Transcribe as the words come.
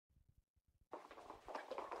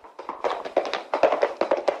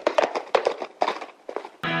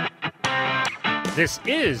This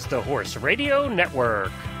is the Horse Radio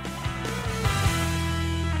Network.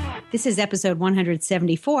 This is episode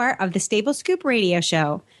 174 of the Stable Scoop Radio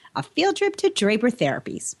Show, a field trip to Draper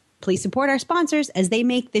Therapies. Please support our sponsors as they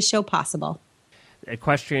make this show possible.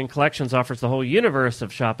 Equestrian Collections offers the whole universe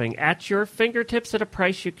of shopping at your fingertips at a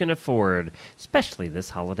price you can afford, especially this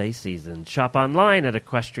holiday season. Shop online at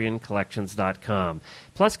equestriancollections.com.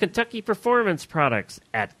 Plus Kentucky Performance Products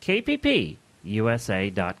at kppusa.com.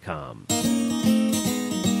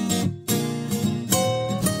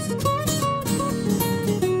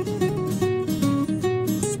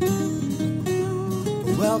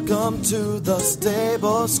 Welcome to the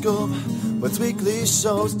Stable Scoop, with weekly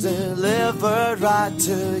shows delivered right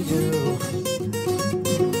to you.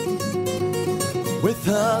 With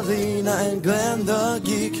Helena and Glenn the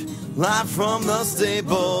Geek, live from the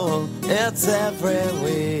stable, it's every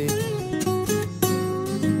week.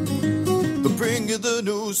 They bring you the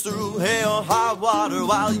news through hail or high water,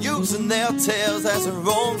 while using their tails as their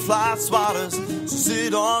own fly swatters. So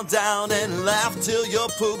sit on down and laugh till you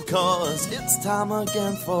poop, cause it's time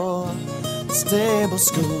again for the Stable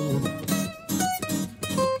Scoop.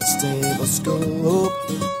 Stable Scoop.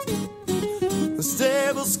 The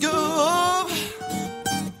Stable Scoop.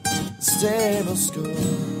 Stable Scoop.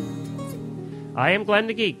 I am Glenn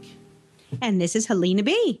the Geek. And this is Helena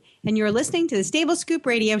B. And you're listening to the Stable Scoop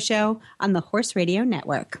Radio Show on the Horse Radio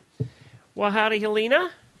Network. Well, howdy,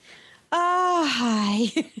 Helena.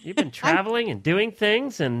 Hi. You've been traveling and doing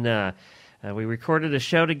things, and we recorded a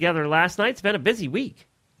show together last night. It's been a busy week.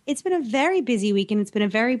 It's been a very busy week, and it's been a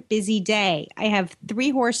very busy day. I have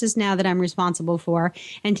 3 horses now that I'm responsible for,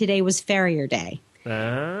 and today was farrier day.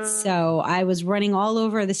 So I was running all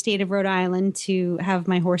over the state of Rhode Island to have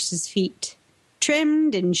my horses' feet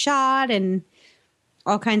trimmed and shod and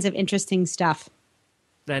all kinds of interesting stuff.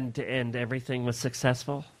 And everything was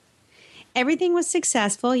successful? Everything was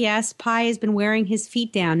successful, yes. Pi has been wearing his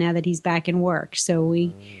feet down now that he's back in work. So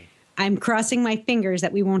I'm crossing my fingers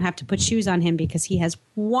that we won't have to put shoes on him because he has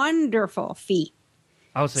wonderful feet.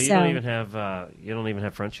 Oh, so you don't even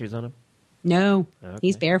have front shoes on him? No, okay.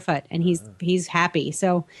 He's barefoot and he's happy.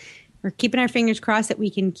 So we're keeping our fingers crossed that we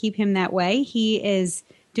can keep him that way. He is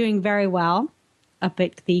doing very well up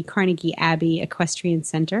at the Carnegie Abbey Equestrian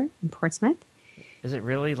Center in Portsmouth. Is it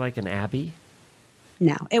really like an abbey?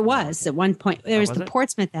 No, it was at one point. There was the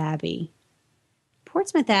Portsmouth Abbey.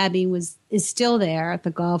 Portsmouth Abbey is still there at the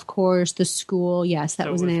golf course, the school. Yes,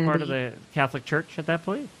 that was an abbey. Part of the Catholic Church at that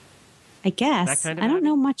point? I guess. That kind of I don't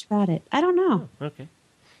know much about it. I don't know. Oh, okay.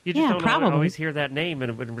 You just don't always hear that name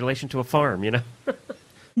in relation to a farm, you know?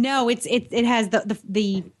 No, it has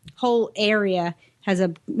the whole area has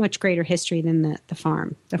a much greater history than the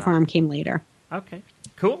farm. The farm came later. Okay,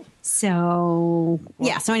 cool. So,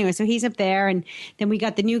 so anyway, so he's up there, and then we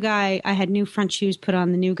got the new guy. I had new front shoes put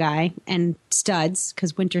on the new guy, and studs,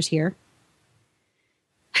 because winter's here.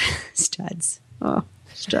 Studs. Oh,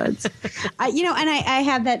 studs. I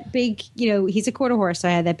have that big, he's a quarter horse, so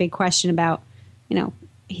I had that big question about,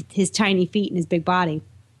 his tiny feet and his big body.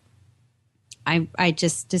 I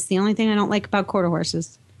just the only thing I don't like about quarter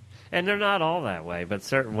horses. And they're not all that way, but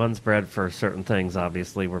certain ones bred for certain things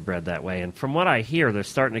obviously were bred that way. And from what I hear, they're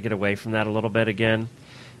starting to get away from that a little bit again.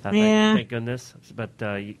 Thank goodness. But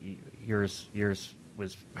yours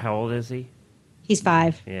was, how old is he? He's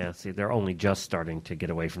 5. Yeah, see, they're only just starting to get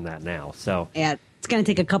away from that now. So yeah, it's going to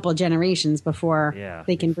take a couple of generations before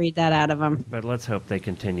they can breed that out of them. But let's hope they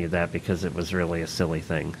continue that because it was really a silly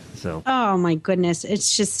thing. So. Oh, my goodness.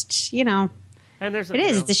 It's just, And it's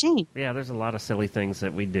a shame. Yeah, there's a lot of silly things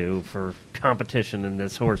that we do for competition in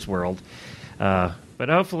this horse world. But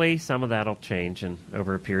hopefully some of that will change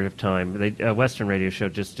over a period of time. Western Radio Show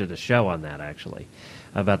just did a show on that, actually,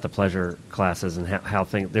 about the pleasure classes and how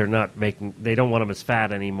things, they don't want them as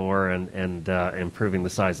fat anymore and improving the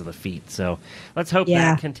size of the feet. So let's hope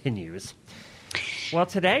that continues. Well,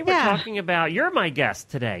 today we're talking about, you're my guest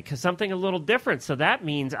today, because something a little different. So that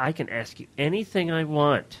means I can ask you anything I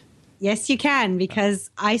want. Yes, you can, because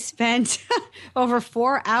I spent over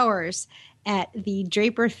 4 hours at the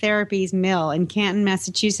Draper Therapies Mill in Canton,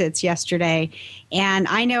 Massachusetts yesterday, and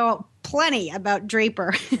I know plenty about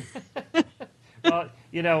Draper. Well,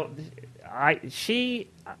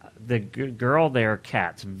 the girl there,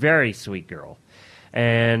 Kat's very sweet girl,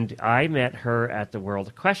 and I met her at the World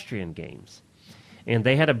Equestrian Games, and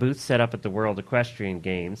they had a booth set up at the World Equestrian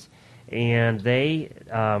Games, and they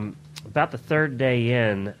about the third day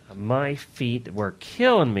in, my feet were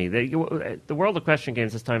killing me. The World Equestrian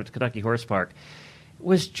Games this time at the Kentucky Horse Park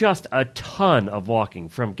was just a ton of walking,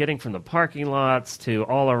 from getting from the parking lots to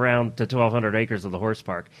all around to 1,200 acres of the horse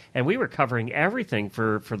park, and we were covering everything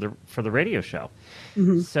for the radio show.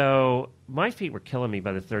 Mm-hmm. So my feet were killing me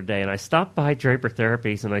by the third day, and I stopped by Draper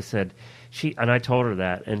Therapies, and I told her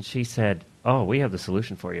that, and she said, "Oh, we have the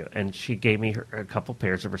solution for you." And she gave me a couple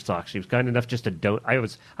pairs of her socks. She was kind enough just to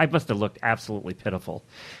I must have looked absolutely pitiful.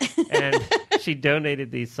 And she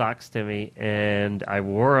donated these socks to me, and I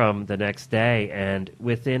wore them the next day. And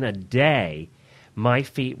within a day, my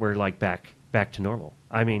feet were like back to normal.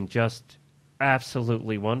 I mean, just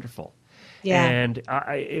absolutely wonderful. Yeah. And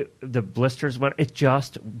the blisters went.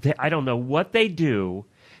 I don't know what they do,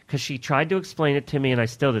 because she tried to explain it to me, and I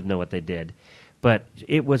still didn't know what they did. But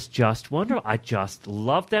it was just wonderful. I just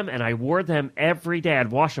loved them, and I wore them every day. I'd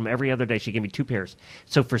wash them every other day. She gave me 2 pairs.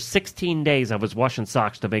 So for 16 days, I was washing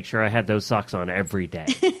socks to make sure I had those socks on every day.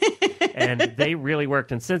 And they really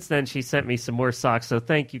worked. And since then, she sent me some more socks. So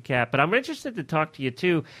thank you, Kat. But I'm interested to talk to you,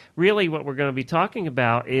 too. Really, what we're going to be talking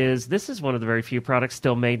about is this is one of the very few products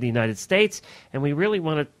still made in the United States. And we really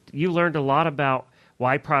want to – you learned a lot about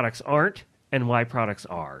why products aren't and why products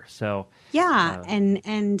are. So yeah,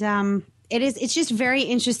 it's just very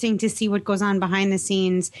interesting to see what goes on behind the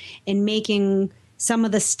scenes in making some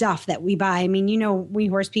of the stuff that we buy. I mean, we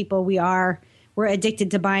horse people, we're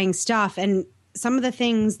addicted to buying stuff, and some of the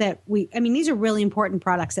things that these are really important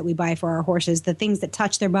products that we buy for our horses, the things that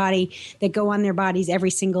touch their body, that go on their bodies every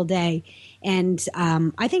single day. And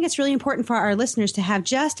I think it's really important for our listeners to have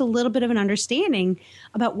just a little bit of an understanding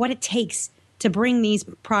about what it takes to bring these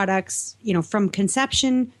products, from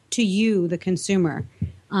conception to you, the consumer.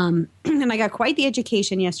 And I got quite the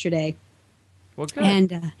education yesterday. Well, good.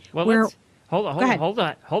 And hold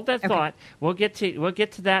that thought. Okay. We'll get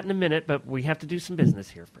to that in a minute, but we have to do some business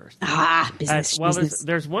here first. Business.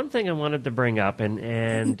 There's one thing I wanted to bring up,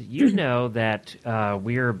 and you know that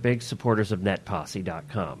we are big supporters of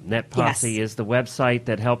NetPosse.com. NetPosse is the website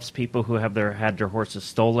that helps people who have had their horses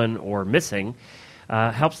stolen or missing.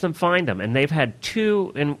 Helps them find them, and they've had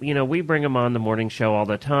 2. And we bring them on the morning show all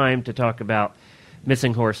the time to talk about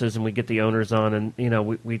missing horses, and we get the owners on,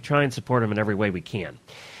 and we try and support them in every way we can.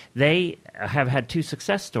 They have had 2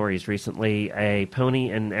 success stories recently. A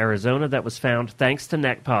pony in Arizona that was found thanks to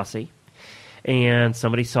NetPosse, and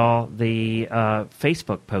somebody saw the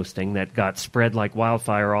Facebook posting that got spread like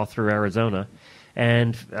wildfire all through Arizona,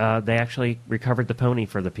 and they actually recovered the pony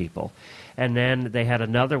for the people. And then they had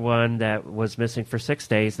another one that was missing for 6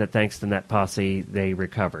 days that, thanks to NetPosse, they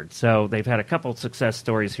recovered. So they've had a couple of success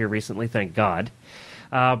stories here recently, thank God.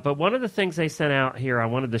 But one of the things they sent out here I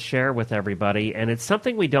wanted to share with everybody, and it's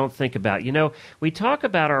something we don't think about. We talk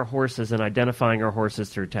about our horses and identifying our horses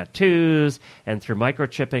through tattoos and through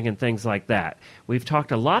microchipping and things like that. We've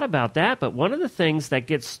talked a lot about that, but one of the things that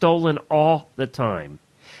gets stolen all the time,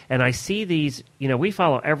 and I see these, we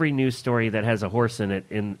follow every news story that has a horse in it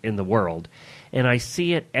in the world, and I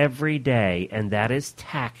see it every day, and that is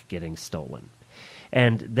tack getting stolen.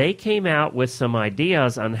 And they came out with some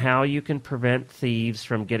ideas on how you can prevent thieves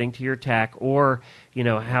from getting to your tack, or,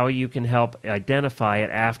 how you can help identify it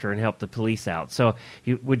after and help the police out. So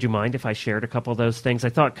would you mind if I shared a couple of those things? I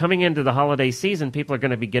thought coming into the holiday season, people are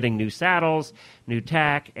going to be getting new saddles, new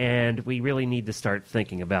tack, and we really need to start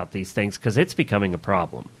thinking about these things because it's becoming a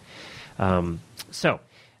problem.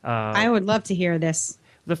 I would love to hear this.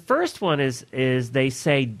 The first one is they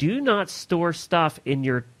say do not store stuff in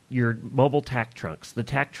your mobile tack trunks, the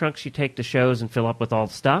tack trunks you take to shows and fill up with all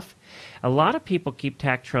the stuff. A lot of people keep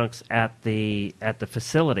tack trunks at the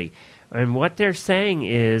facility. And what they're saying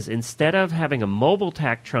is instead of having a mobile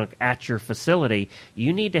tack trunk at your facility,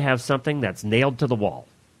 you need to have something that's nailed to the wall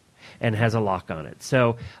and has a lock on it.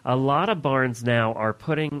 So a lot of barns now are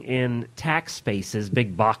putting in tack spaces,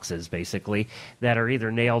 big boxes basically, that are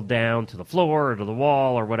either nailed down to the floor or to the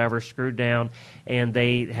wall or whatever, screwed down, and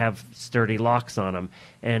they have sturdy locks on them.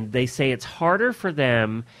 And they say it's harder for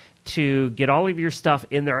them to get all of your stuff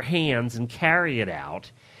in their hands and carry it out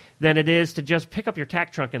than it is to just pick up your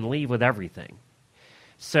tack trunk and leave with everything.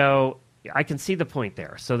 So I can see the point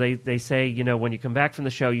there. So they say, when you come back from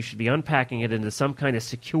the show, you should be unpacking it into some kind of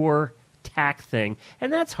secure tack thing.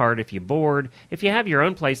 And that's hard if you board. If you have your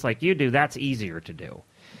own place like you do, that's easier to do.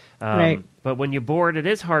 Right. But when you board, it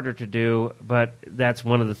is harder to do, but that's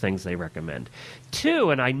one of the things they recommend.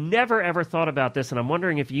 2, and I never ever thought about this, and I'm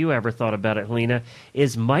wondering if you ever thought about it, Helena,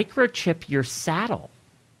 is microchip your saddle.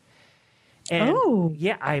 And Oh.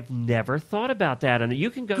 yeah, I've never thought about that. And you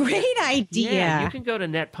can go Great idea. Yeah, you can go to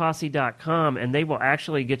netposse.com and they will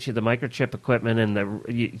actually get you the microchip equipment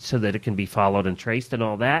and so that it can be followed and traced and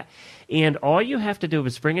all that. And all you have to do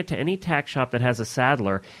is bring it to any tack shop that has a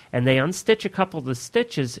saddler, and they unstitch a couple of the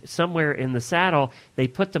stitches somewhere in the saddle. They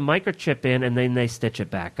put the microchip in, and then they stitch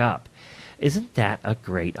it back up. Isn't that a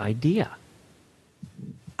great idea?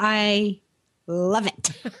 I love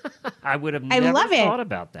it. I would have never thought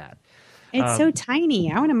about that. It's so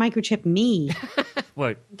tiny. I want to microchip me.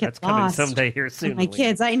 Well, that's coming someday here soon. My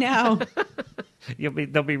kids, I know.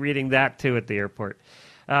 They'll be reading that too at the airport.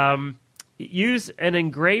 Use an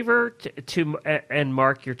engraver and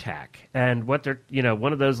mark your tack. And what they're,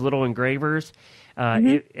 one of those little engravers.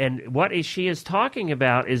 And what she is talking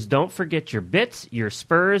about is don't forget your bits, your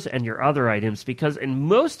spurs, and your other items, because in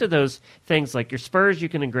most of those things, like your spurs, you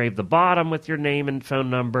can engrave the bottom with your name and phone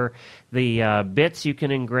number. The bits you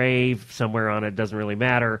can engrave somewhere on it, doesn't really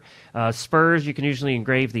matter. Spurs, you can usually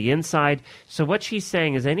engrave the inside. So what she's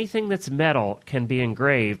saying is anything that's metal can be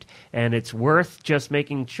engraved, and it's worth just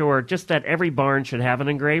making sure just that every barn should have an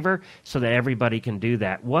engraver so that everybody can do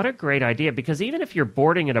that. What a great idea, because even if you're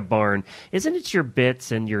boarding at a barn, isn't it your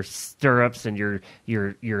bits and your stirrups and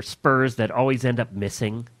your spurs that always end up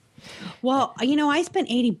missing? Well, I spent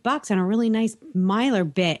 $80 on a really nice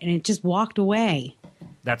Mylar bit, and it just walked away.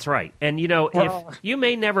 That's right. And if you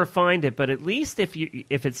may never find it, but at least if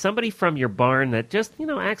it's somebody from your barn that just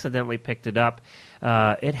accidentally picked it up,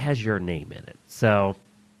 it has your name in it. So,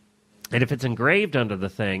 and if it's engraved under the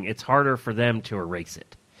thing, it's harder for them to erase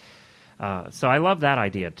it. So I love that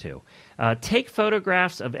idea too. Take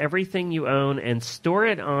photographs of everything you own and store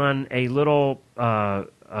it on a little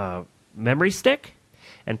memory stick,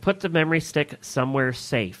 and put the memory stick somewhere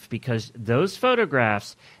safe, because those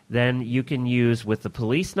photographs then you can use with the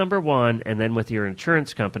police, number one, and then with your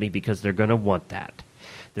insurance company, because they're going to want that.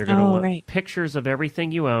 They're going to want pictures of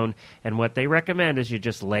everything you own, and what they recommend is you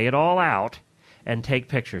just lay it all out and take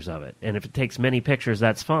pictures of it. And if it takes many pictures,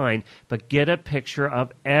 that's fine, but get a picture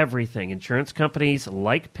of everything. Insurance companies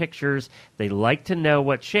like pictures. They like to know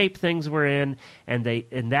what shape things were in, and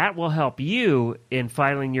that will help you in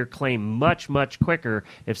filing your claim much, much quicker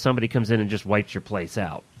if somebody comes in and just wipes your place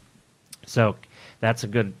out. So that's a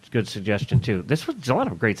good suggestion, too. This was a lot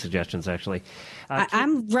of great suggestions, actually.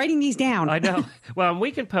 I'm writing these down. I know. Well, we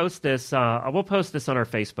can post this. We'll post this on our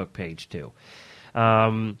Facebook page, too.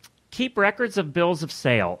 Keep records of bills of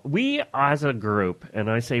sale. We, as a group, and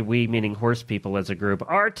I say we meaning horse people as a group,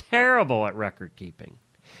 are terrible at record keeping.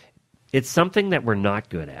 It's something that we're not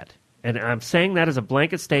good at. And I'm saying that as a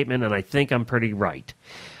blanket statement, and I think I'm pretty right.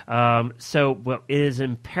 So it is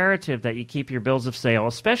imperative that you keep your bills of sale,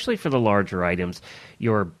 especially for the larger items,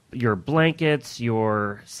 your blankets,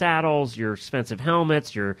 your saddles, your expensive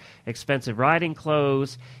helmets, your expensive riding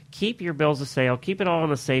clothes. Keep your bills of sale. Keep it all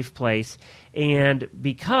in a safe place. And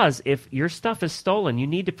because if your stuff is stolen, you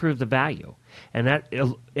need to prove the value.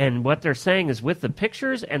 And what they're saying is with the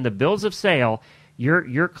pictures and the bills of sale,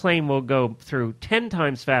 your claim will go through 10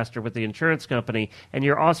 times faster with the insurance company, and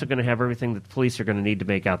you're also going to have everything that the police are going to need to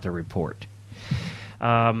make out their report.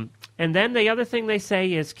 And then the other thing they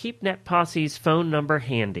say is keep Net Posse's phone number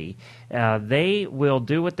handy. They will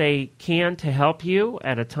do what they can to help you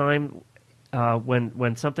at a time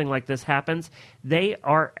when something like this happens. They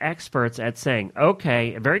are experts at saying,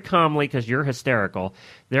 okay, very calmly, because you're hysterical,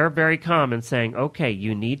 they're very calm in saying, okay,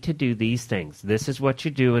 you need to do these things. This is what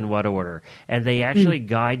you do in what order. And they actually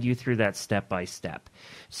guide you through that step by step.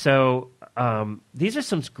 So these are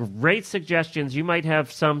some great suggestions. You might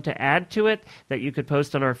have some to add to it that you could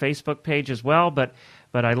post on our Facebook page as well, but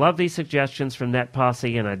I love these suggestions from Net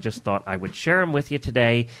Posse, and I just thought I would share them with you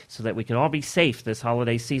today so that we can all be safe this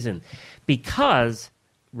holiday season. Because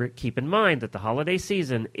keep in mind that the holiday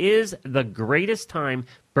season is the greatest time.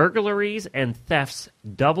 Burglaries and thefts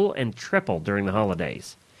double and triple during the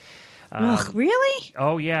holidays. Really?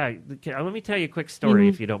 Oh, yeah. Let me tell you a quick story,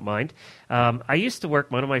 if you don't mind. I used to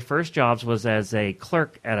work, one of my first jobs was as a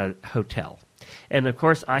clerk at a hotel. And, of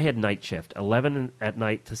course, I had night shift, 11 at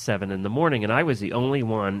night to 7 in the morning, and I was the only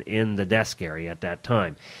one in the desk area at that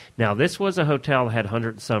time. Now, this was a hotel that had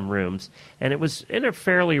 100 and some rooms, and it was in a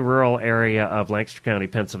fairly rural area of Lancaster County,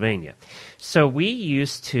 Pennsylvania. So we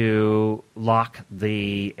used to lock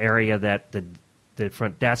the area that the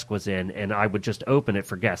front desk was in, and I would just open it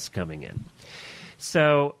for guests coming in.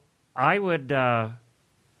 So I would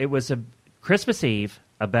it was a Christmas Eve,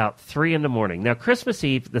 about 3 in the morning. Now, Christmas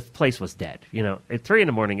Eve, the place was dead. At 3 in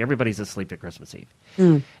the morning, everybody's asleep at Christmas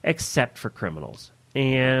Eve, except for criminals.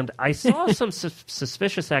 and I saw some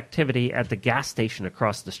suspicious activity at the gas station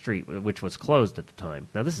across the street, which was closed at the time.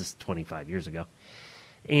 Now, this is 25 years ago.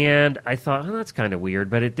 And I thought, oh, that's kind of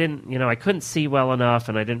weird, but it didn't, I couldn't see well enough,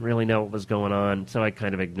 and I didn't really know what was going on, so I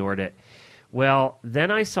kind of ignored it. Well,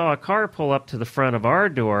 then I saw a car pull up to the front of our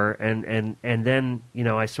door, and then,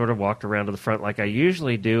 I sort of walked around to the front like I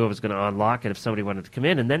usually do. I was going to unlock it if somebody wanted to come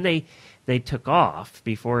in, and then they took off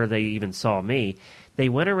before they even saw me. They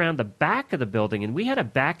went around the back of the building, and we had a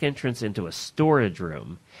back entrance into a storage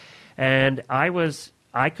room. And I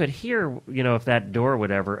could hear, if that door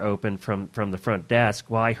would ever open from the front desk.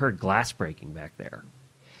 Well, I heard glass breaking back there.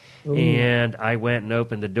 Ooh. And I went and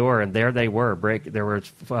opened the door, and there they were. There were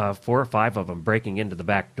 4 or 5 of them breaking into the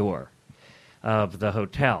back door of the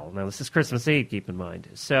hotel. Now, this is Christmas Eve, keep in mind.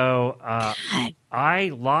 So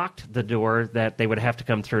I locked the door that they would have to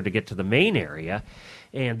come through to get to the main area.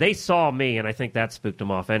 And they saw me, and I think that spooked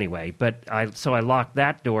them off anyway. So I locked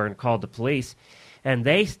that door and called the police. And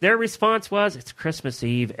their response was, it's Christmas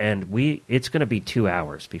Eve, and it's going to be 2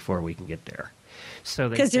 hours before we can get there. So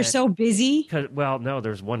because they're so busy? Well, no,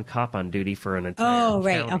 there's one cop on duty for an entire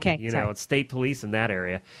county. Okay. It's state police in that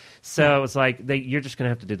area. So it's like, you're just going to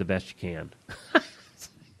have to do the best you can.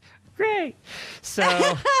 Great.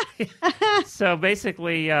 So, so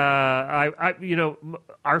basically, our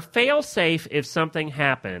fail-safe if something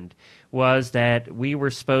happened was that we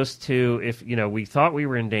were supposed to, if we thought we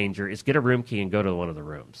were in danger, is get a room key and go to one of the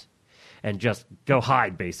rooms, and just go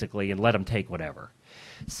hide basically, and let them take whatever.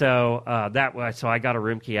 So so I got a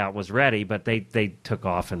room key out and was ready, but they took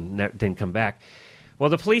off and didn't come back. Well,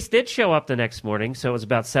 the police did show up the next morning, so it was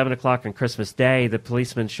about 7 o'clock on Christmas Day. The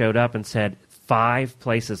policeman showed up and said 5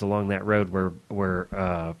 places along that road were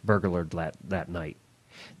burglared that night.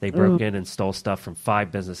 They broke in and stole stuff from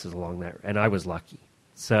 5 businesses along that, and I was lucky.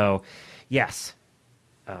 So, yes,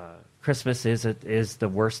 Christmas is the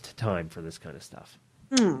worst time for this kind of stuff.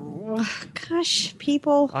 Oh, gosh,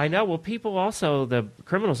 people. I know. Well, the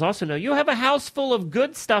criminals also know you have a house full of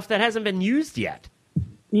good stuff that hasn't been used yet.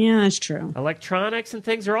 Yeah, that's true. Electronics and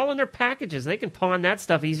things are all in their packages. They can pawn that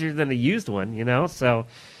stuff easier than a used one, So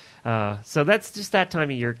that's just that time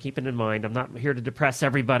of year. Keep it in mind. I'm not here to depress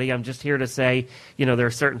everybody. I'm just here to say, there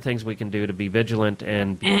are certain things we can do to be vigilant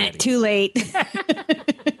and be ready. Too late.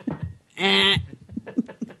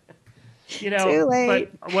 Too late.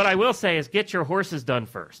 But what I will say is get your horses done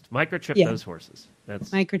first. Microchip those horses.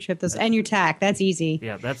 Microchip those. And your tack. That's easy.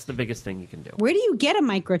 Yeah, that's the biggest thing you can do. Where do you get a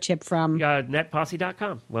microchip from?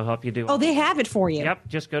 Netposse.com will help you do Oh, they have it for you. Yep,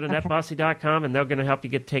 just go to netposse.com, and they're going to help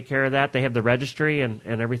you take care of that. They have the registry and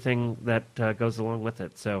everything that goes along with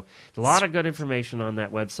it. So a lot of good information on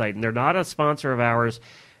that website. And they're not a sponsor of ours.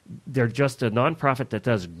 They're just a nonprofit that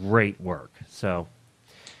does great work. So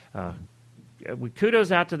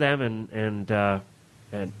kudos out to them, and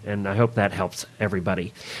I hope that helps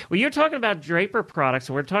everybody. Well, you're talking about Draper products,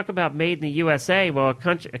 and we're talking about made in the USA. Well, a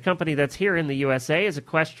company that's here in the USA is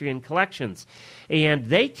Equestrian Collections, and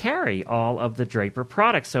they carry all of the Draper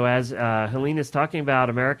products. So as Helena is talking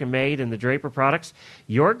about American made and the Draper products,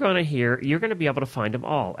 you're going to be able to find them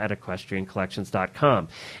all at equestriancollections.com.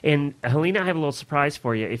 And Helena, I have a little surprise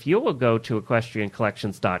for you. If you will go to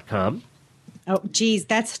equestriancollections.com. Oh, geez,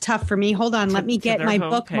 that's tough for me. Hold on. Let me get my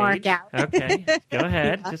bookmark out. Okay, go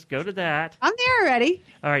ahead. Just go to that. I'm there already.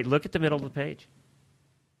 All right, look at the middle of the page.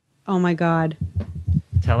 Oh, my God.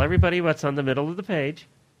 Tell everybody what's on the middle of the page.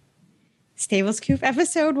 Stable Scoop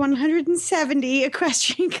episode 170,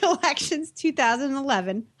 Equestrian Collections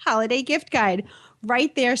 2011 Holiday Gift Guide.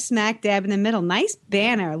 Right there, smack dab in the middle. Nice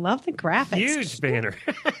banner. Love the graphics. Huge banner.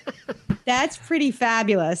 That's pretty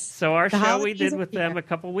fabulous. So our show we did with them a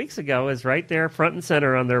couple weeks ago is right there, front and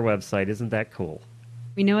center on their website. Isn't that cool?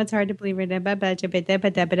 We know it's hard to believe.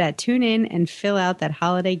 Tune in and fill out that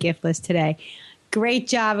holiday gift list today. Great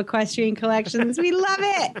job, Equestrian Collections. We love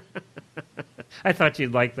it. I thought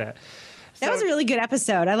you'd like that. That was a really good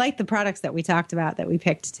episode. I like the products that we talked about that we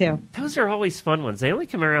picked, too. Those are always fun ones. They only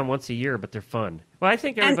come around once a year, but they're fun. Well, I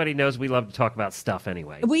think everybody knows we love to talk about stuff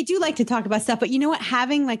anyway. We do like to talk about stuff, but you know what?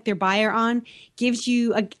 Having their buyer on gives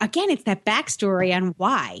you, again, it's that backstory on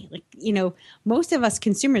why. Most of us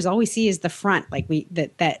consumers all we see is the front,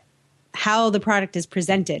 that how the product is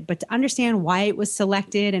presented, but to understand why it was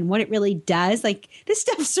selected and what it really does, this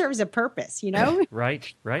stuff serves a purpose,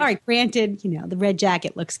 Right. All right, granted, the red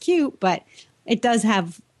jacket looks cute, but it does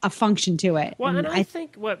have a function to it. Well, and I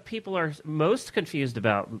think what people are most confused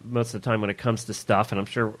about most of the time when it comes to stuff, and I'm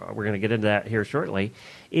sure we're going to get into that here shortly,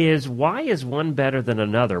 is why is one better than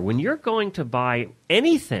another? When you're going to buy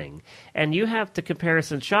anything and you have to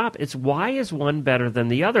comparison shop, it's why is one better than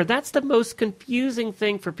the other? That's the most confusing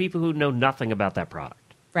thing for people who know nothing about that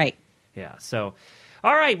product. Right. Yeah, so...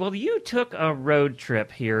 All right, well, you took a road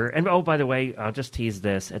trip here. And, oh, by the way, I'll just tease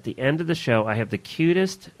this. At the end of the show, I have the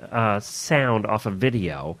cutest sound off a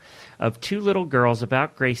video of two little girls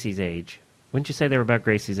about Gracie's age. Wouldn't you say they were about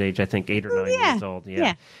Gracie's age? I think 8 or 9 years old.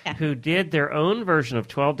 Yeah. Who did their own version of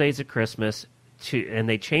 12 Days of Christmas. And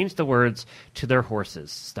they changed the words to their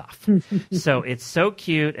horses stuff. So it's so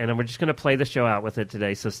cute, and we're just going to play the show out with it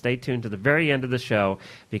today. So stay tuned to the very end of the show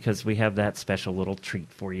because we have that special little treat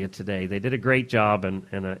for you today. They did a great job, and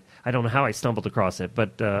I don't know how I stumbled across it,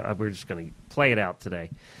 but we're just going to play it out today.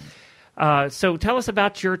 So tell us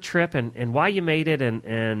about your trip and why you made it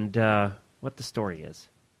and what the story is.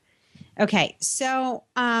 Okay, so...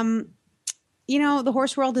 the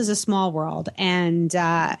horse world is a small world, and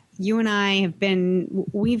you and I have been,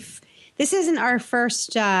 this isn't our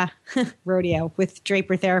first rodeo with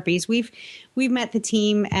Draper Therapies. We've met the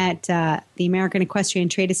team at the American Equestrian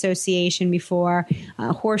Trade Association before,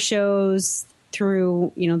 horse shows,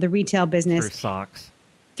 through, the retail business.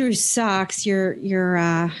 Through socks.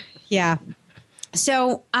 Yeah.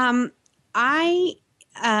 So I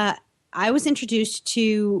was introduced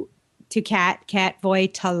to Kat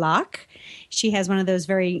Voitalak. She has one of those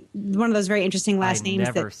very interesting last names.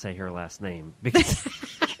 I never say her last name because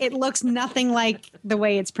it looks nothing like the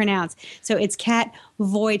way it's pronounced. So it's Kat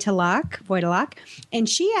Voitalak, and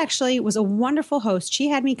she actually was a wonderful host. She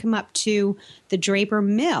had me come up to the Draper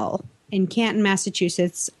Mill in Canton,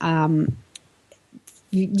 Massachusetts,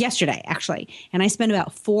 yesterday, actually, and I spent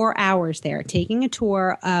about 4 hours there taking a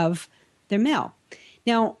tour of their mill.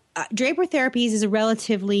 Now, Draper Therapies is a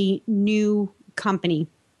relatively new company,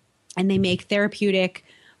 and they make therapeutic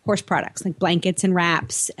horse products like blankets and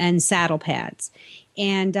wraps and saddle pads.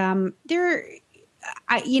 And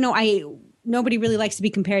nobody really likes to be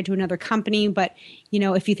compared to another company, but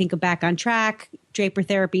if you think of Back on Track, Draper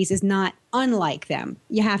Therapies is not unlike them.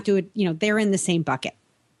 You have to, they're in the same bucket.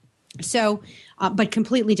 So, but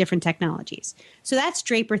completely different technologies. So that's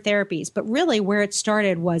Draper Therapies. But really, where it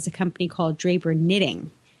started was a company called Draper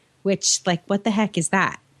Knitting, which, what the heck is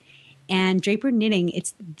that? And Draper Knitting,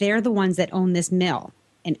 they're the ones that own this mill.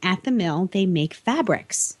 And at the mill, they make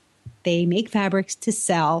fabrics. They make fabrics to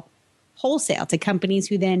sell wholesale to companies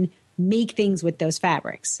who then make things with those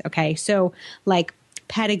fabrics. Okay, so like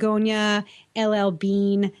Patagonia, LL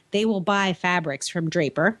Bean, they will buy fabrics from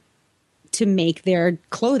Draper to make their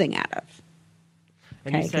clothing out of.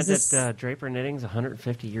 And you said that Draper Knitting's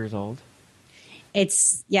 150 years old?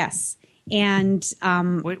 Yes. And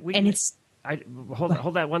and it's...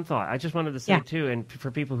 Hold that one thought. I just wanted to say, too, and for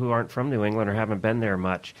people who aren't from New England or haven't been there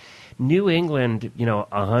much, New England,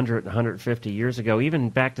 100, 150 years ago, even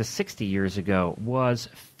back to 60 years ago, was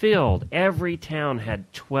filled. Every town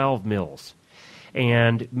had 12 mills.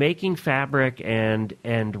 And making fabric and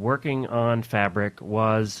working on fabric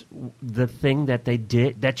was the thing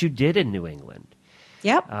that you did in New England.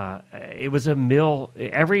 Yep. It was a mill.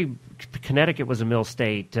 Connecticut was a mill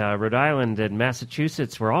state. Rhode Island and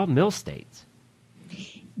Massachusetts were all mill states.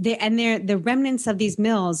 The remnants of these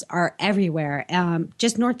mills are everywhere.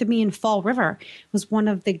 Just north of me in Fall River was one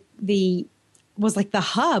of was like the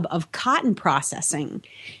hub of cotton processing.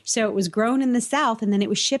 So it was grown in the South, and then it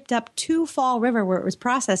was shipped up to Fall River where it was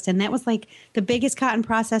processed, and that was like the biggest cotton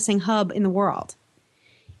processing hub in the world.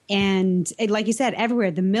 And like you said,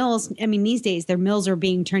 everywhere, the mills, these days, their mills are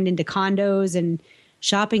being turned into condos and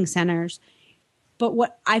shopping centers. But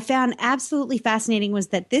what I found absolutely fascinating was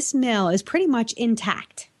that this mill is pretty much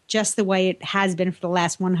intact, just the way it has been for the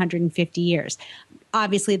last 150 years.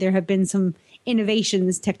 Obviously, there have been some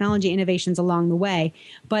technology innovations along the way,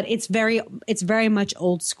 but it's very much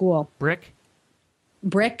old school. Brick.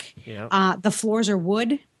 Yeah. The floors are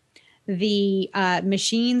wood. The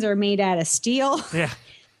machines are made out of steel. Yeah.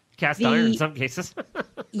 Cast iron in some cases.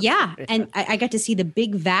 Yeah. And I got to see the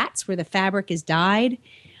big vats where the fabric is dyed.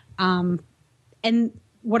 And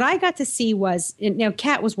what I got to see was,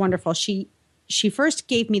 Kat was wonderful. She first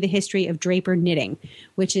gave me the history of Draper Knitting,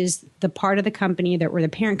 which is the part of the company or the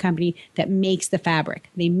parent company that makes the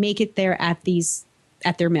fabric. They make it there at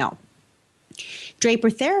their mill.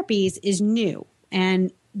 Draper Therapies is new,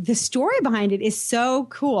 and the story behind it is so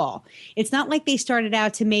cool. It's not like they started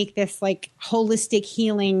out to make this holistic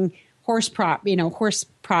healing horse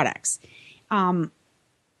products. One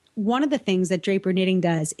of the things that Draper Knitting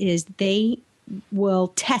does is they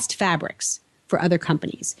will test fabrics for other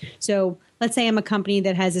companies. So let's say I'm a company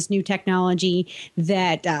that has this new technology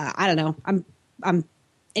that, I don't know, I'm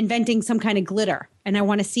inventing some kind of glitter, and I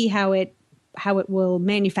want to see how it will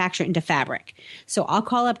manufacture into fabric. So I'll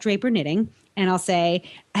call up Draper Knitting and I'll say,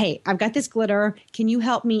 hey, I've got this glitter. Can you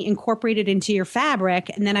help me incorporate it into your fabric?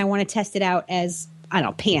 And then I want to test it out as, I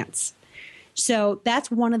don't know, pants. So that's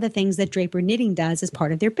one of the things that Draper Knitting does as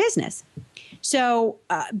part of their business. So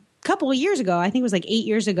a couple of years ago, I think it was like 8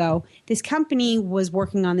 years ago, this company was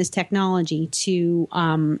working on this technology to,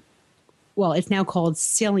 it's now called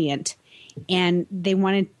Salient, and they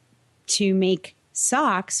wanted to make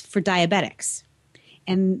socks for diabetics.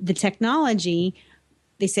 And the technology,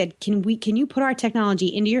 they said, can you put our technology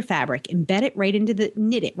into your fabric, knit it right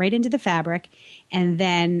into the fabric, and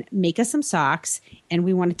then make us some socks, and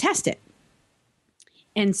we want to test it.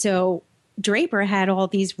 And so Draper had all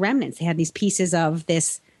these remnants. They had these pieces of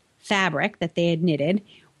this fabric that they had knitted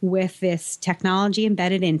with this technology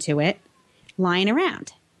embedded into it lying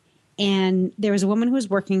around. And there was a woman who was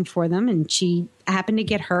working for them, and she happened to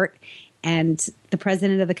get hurt. And the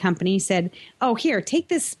president of the company said, oh, here, take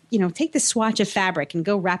this swatch of fabric and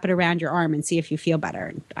go wrap it around your arm and see if you feel better.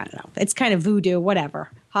 And I don't know. It's kind of voodoo,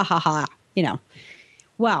 whatever. Ha, ha, ha.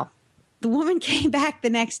 Well, the woman came back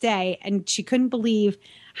the next day and she couldn't believe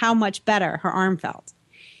how much better her arm felt.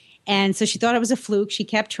 And so she thought it was a fluke. She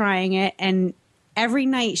kept trying it. And every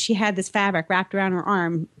night she had this fabric wrapped around her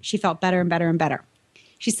arm, she felt better and better and better.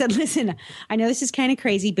 She said, listen, I know this is kind of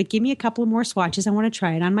crazy, but give me a couple of more swatches. I want to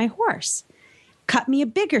try it on my horse. Cut me a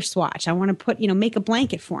bigger swatch. I want to put, make a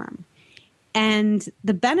blanket for him. And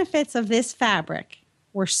the benefits of this fabric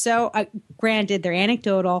were so, granted, they're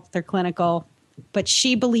anecdotal, they're clinical, but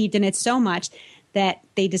she believed in it so much that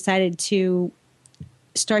they decided to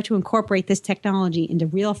start to incorporate this technology into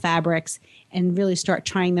real fabrics and really start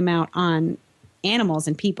trying them out on animals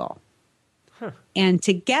and people. Huh. And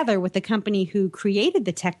together with the company who created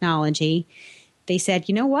the technology, they said,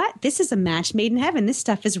 you know what? This is a match made in heaven. This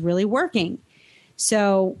stuff is really working.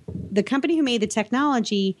 So the company who made the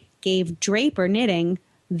technology gave Draper Knitting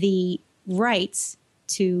the rights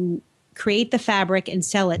to create the fabric and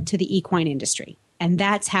sell it to the equine industry. And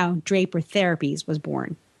that's how Draper Therapies was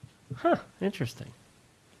born. Huh, interesting.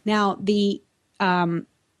 Now, the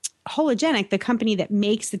Hologenic, the company that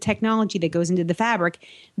makes the technology that goes into the fabric,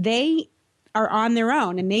 they are on their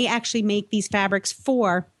own, and they actually make these fabrics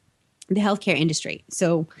for the healthcare industry.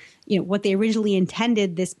 So, what they originally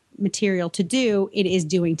intended this material to do, it is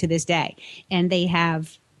doing to this day. And they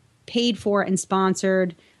have paid for and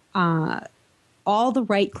sponsored all the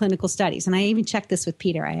right clinical studies. And I even checked this with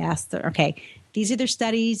Peter. I asked, okay, these are their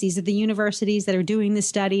studies. These are the universities that are doing the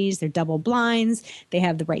studies. They're double blinds. They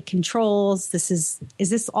have the right controls. Is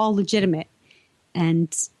this all legitimate?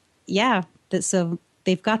 And yeah, so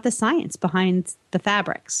they've got the science behind the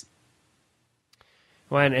fabrics.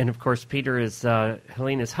 Well, and of course, Peter is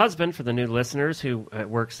Helena's husband, for the new listeners, who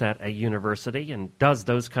works at a university and does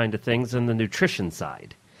those kind of things on the nutrition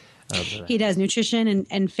side. He does nutrition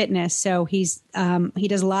and fitness. So he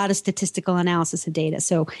does a lot of statistical analysis of data.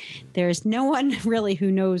 So there's no one really who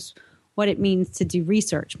knows what it means to do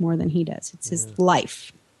research more than he does. It's his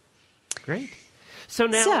life. Great. So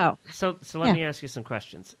now, so let me ask you some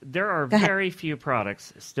questions. There are very few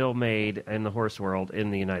products still made in the horse world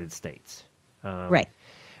in the United States. Right.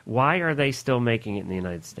 Why are they still making it in the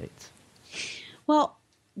United States? Well,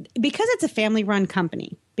 because it's a family-run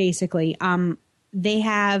company, basically. They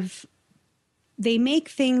make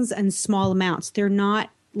things in small amounts. They're not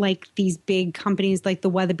like these big companies like the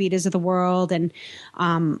Weatherbeaters of the world. And,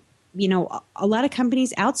 a lot of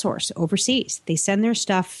companies outsource overseas. They send their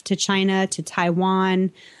stuff to China, to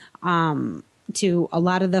Taiwan, to a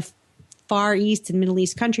lot of the Far East and Middle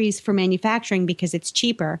East countries for manufacturing because it's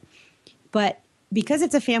cheaper. But because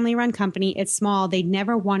it's a family-run company, it's small, they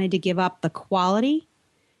never wanted to give up the quality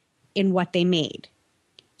in what they made.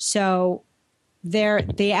 So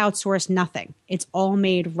they outsource nothing. It's all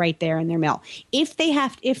made right there in their mill. If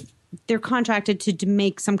they're contracted to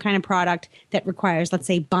make some kind of product that requires, let's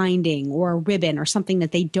say, binding or a ribbon or something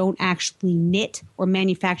that they don't actually knit or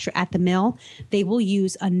manufacture at the mill, they will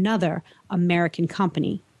use another American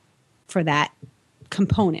company for that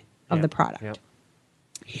component of the product. Yep.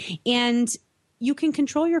 And you can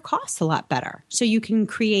control your costs a lot better. So you can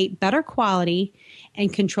create better quality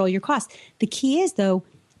and control your costs. The key is, though,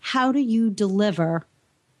 how do you deliver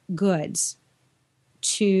goods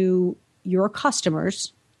to your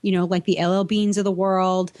customers, like the LL Beans of the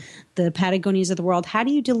world, the Patagonias of the world? How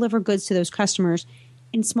do you deliver goods to those customers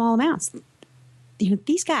in small amounts?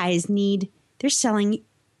 These guys they're selling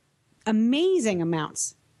amazing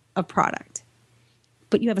amounts of product.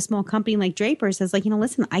 But you have a small company like Draper says, like,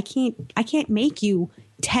 listen, I can't make you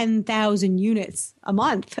 10,000 units a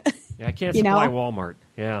month. Yeah, I can't supply Walmart.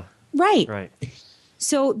 Yeah. Right. Right.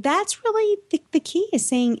 So that's really the key, is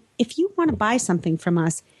saying, if you want to buy something from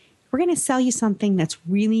us, we're going to sell you something that's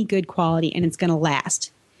really good quality and it's going to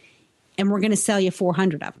last. And we're going to sell you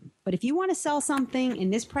 400 of them. But if you want to sell something in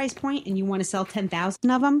this price point and you want to sell 10,000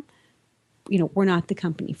 of them, we're not the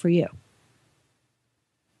company for you.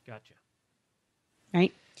 Gotcha.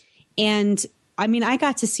 Right. And I mean, I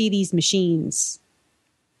got to see these machines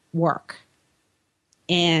work.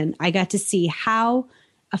 And I got to see how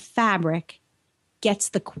a fabric gets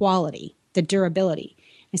the quality, the durability.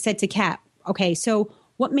 I said to Kat, okay, so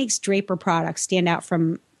what makes Draper products stand out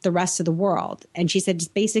from the rest of the world? And she said,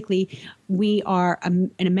 just basically, we are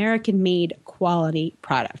an American-made quality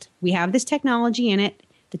product. We have this technology in it.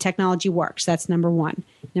 The technology works. That's number one.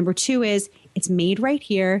 Number two is it's made right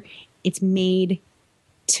here. It's made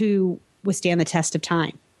to withstand the test of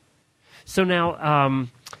time. So now,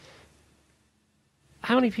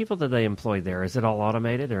 how many people do they employ there? Is it all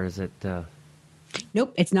automated, or is it...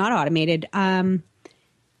 Nope, it's not automated.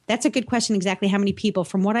 That's a good question. Exactly how many people?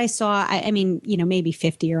 From what I saw, I mean, maybe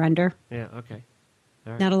 50 or under. Yeah. Okay.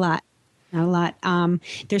 All right. Not a lot. Not a lot.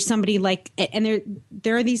 There's somebody like, and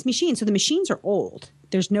there are these machines. So the machines are old.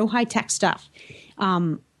 There's no high tech stuff.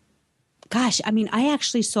 Gosh, I mean, I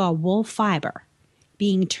actually saw wool fiber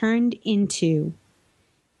being turned into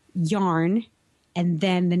yarn, and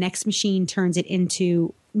then the next machine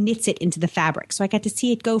knits it into the fabric. So I got to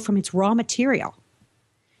see it go from its raw material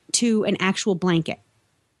to an actual blanket.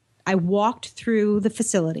 I walked through the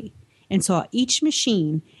facility and saw each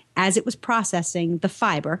machine as it was processing the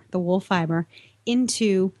fiber, the wool fiber,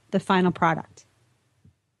 into the final product.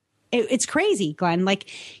 It's crazy, Glenn. Like,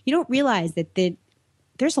 you don't realize that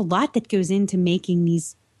there's a lot that goes into making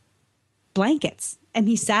these blankets and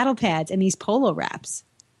these saddle pads and these polo wraps.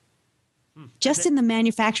 Just in the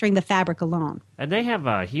manufacturing the fabric alone. And they have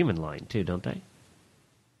a human line too, don't they?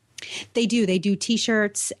 They do. They do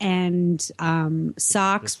T-shirts and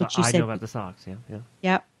socks, which you said. I know about the socks, yeah.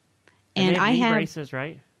 Yep. And I have braces,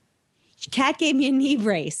 right? Kat gave me a knee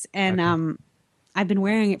brace, and okay. I've been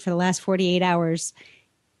wearing it for the last 48 hours,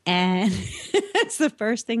 and it's the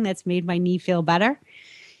first thing that's made my knee feel better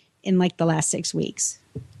in like the last 6 weeks.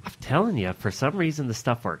 I'm telling you, for some reason, the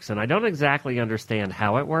stuff works. And I don't exactly understand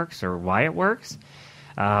how it works or why it works.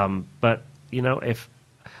 But, if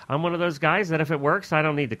I'm one of those guys that if it works, I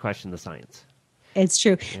don't need to question the science. It's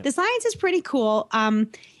true. Yeah. The science is pretty cool.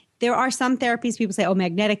 There are some therapies, people say,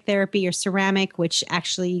 magnetic therapy or ceramic, which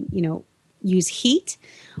actually, use heat.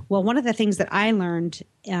 Well, one of the things that I learned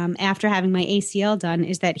after having my ACL done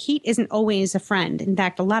is that heat isn't always a friend. In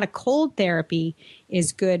fact, a lot of cold therapy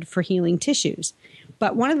is good for healing tissues.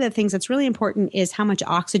 But one of the things that's really important is how much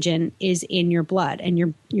oxygen is in your blood. And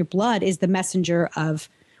your blood is the messenger of,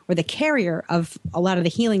 or the carrier of, a lot of the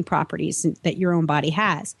healing properties that your own body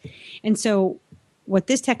has. And so what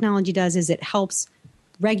this technology does is it helps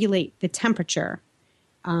regulate the temperature,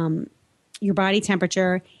 your body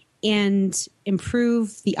temperature, and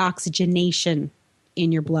improve the oxygenation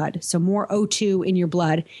in your blood. So more O2 in your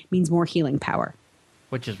blood means more healing power.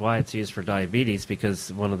 Which is why it's used for diabetes,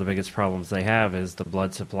 because one of the biggest problems they have is the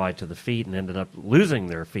blood supply to the feet, and ended up losing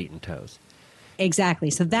their feet and toes.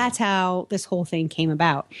 Exactly. So that's how this whole thing came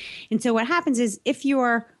about. And so what happens is, if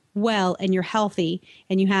you're well and you're healthy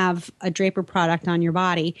and you have a Draper product on your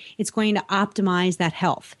body, it's going to optimize that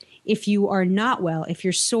health. If you are not well, if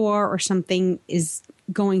you're sore or something is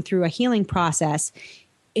going through a healing process,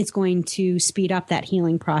 it's going to speed up that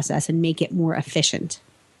healing process and make it more efficient.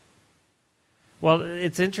 Well,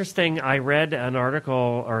 it's interesting. I read an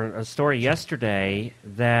article or a story yesterday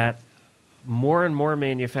that more and more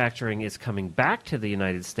manufacturing is coming back to the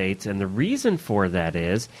United States, and the reason for that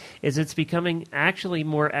is it's becoming actually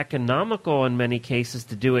more economical in many cases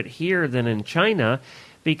to do it here than in China,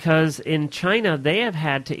 because in China they have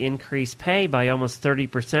had to increase pay by almost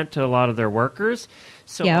 30% to a lot of their workers.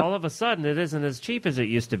 So all of a sudden it isn't as cheap as it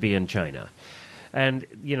used to be in China. And,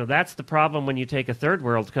 that's the problem when you take a third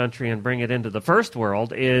world country and bring it into the first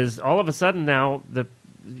world, is all of a sudden now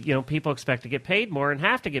people expect to get paid more and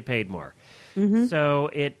have to get paid more. Mm-hmm. So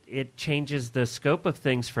it changes the scope of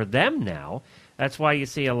things for them now. That's why you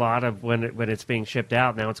see a lot of when it's being shipped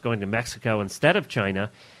out, now it's going to Mexico instead of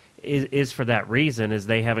China, is for that reason, is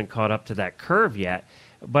they haven't caught up to that curve yet.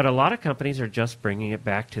 But a lot of companies are just bringing it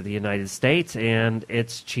back to the United States, and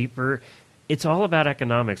it's cheaper. It's all about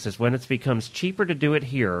economics. Is when it becomes cheaper to do it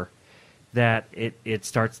here that it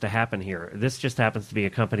starts to happen here. This just happens to be a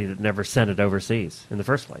company that never sent it overseas in the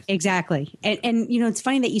first place. Exactly. And it's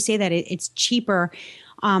funny that you say that it's cheaper.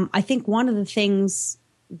 I think one of the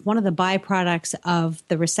byproducts of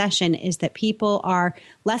the recession is that people are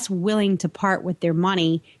less willing to part with their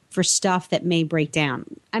money for stuff that may break down.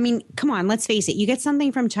 I mean, come on, let's face it. You get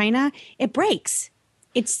something from China, it breaks.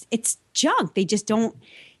 It's junk. They just don't.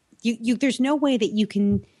 There's no way that you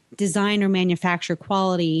can design or manufacture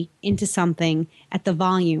quality into something at the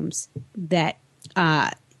volumes that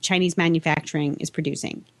Chinese manufacturing is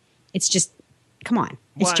producing. It's just, come on,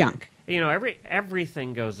 it's junk.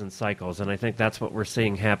 Everything goes in cycles, and I think that's what we're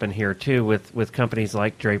seeing happen here too with companies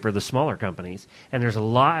like Draper, the smaller companies. And there's a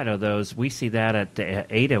lot of those. We see that at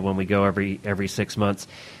Ada when we go every 6 months.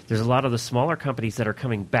 There's a lot of the smaller companies that are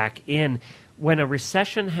coming back in. When a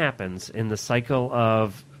recession happens in the cycle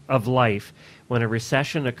of life, when a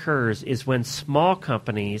recession occurs, is when small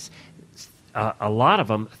companies, a lot of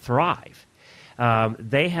them, thrive.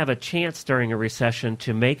 They have a chance during a recession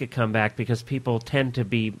to make a comeback because people tend to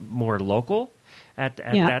be more local at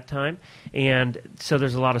that time. And so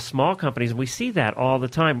there's a lot of small companies. We see that all the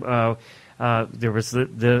time. There was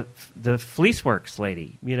the Fleeceworks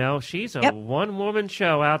lady. She's a one-woman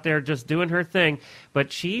show out there just doing her thing.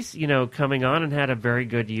 But she's, coming on and had a very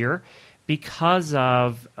good year because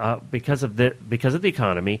of the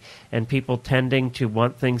economy and people tending to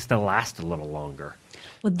want things to last a little longer.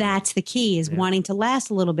 Well, that's the key, is wanting to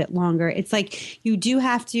last a little bit longer. It's like you do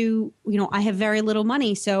have to, I have very little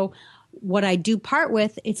money. So what I do part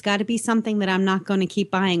with, it's got to be something that I'm not going to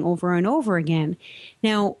keep buying over and over again.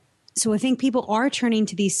 Now, so I think people are turning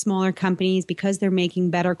to these smaller companies because they're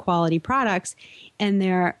making better quality products, and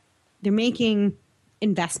they're making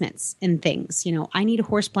investments in things. I need a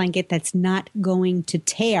horse blanket that's not going to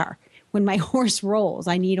tear when my horse rolls.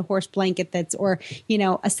 I need a horse blanket or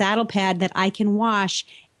a saddle pad that I can wash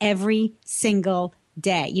every single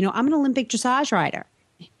day. I'm an Olympic dressage rider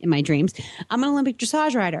in my dreams. I'm an Olympic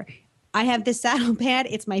dressage rider. I have this saddle pad.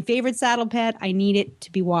 It's my favorite saddle pad. I need it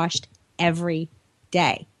to be washed every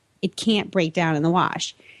day. It can't break down in the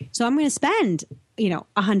wash. So I'm going to spend,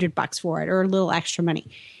 $100 for it or a little extra money.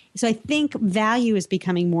 So I think value is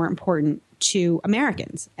becoming more important to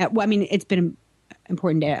Americans. It's been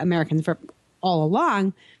important to Americans for all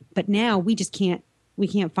along, but now we can't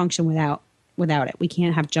function without it. We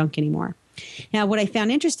can't have junk anymore. Now, what I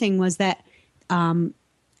found interesting was that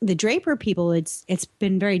the Draper people, it's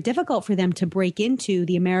been very difficult for them to break into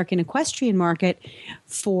the American equestrian market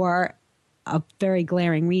for a very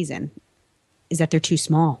glaring reason, is that they're too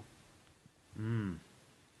small.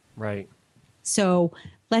 Right. So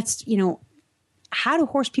let's, how do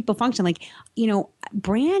horse people function?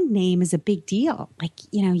 Brand name is a big deal.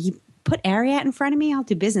 You put Ariat in front of me, I'll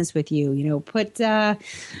do business with you. Put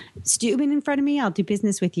Steuben in front of me, I'll do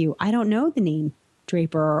business with you. I don't know the name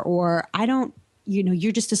Draper, or I don't,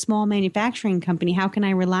 you're just a small manufacturing company. How can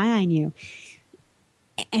I rely on you?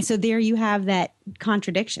 And so there you have that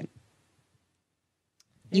contradiction.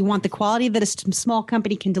 You want the quality that a small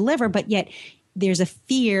company can deliver, but yet there's a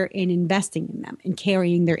fear in investing in them and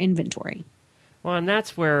carrying their inventory. Well, and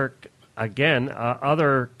that's where, again,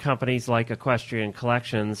 other companies like Equestrian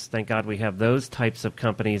Collections, thank God we have those types of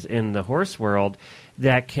companies in the horse world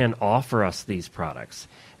that can offer us these products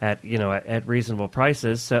at reasonable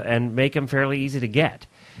prices, and make them fairly easy to get.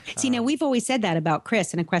 See, now we've always said that about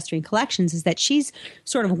Chris and Equestrian Collections, is that she's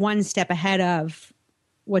sort of one step ahead of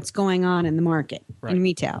what's going on in the market, right, in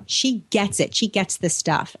retail. She gets it. She gets the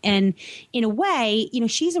stuff. And in a way,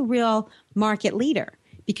 she's a real market leader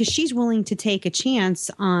because she's willing to take a chance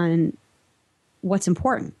on what's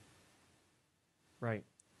important. Right.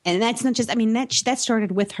 And that's not just, that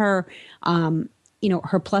started with her,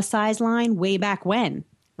 her plus size line way back when.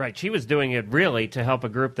 Right. She was doing it really to help a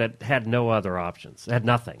group that had no other options, had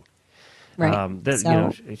nothing. Right.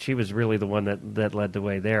 She was really the one that led the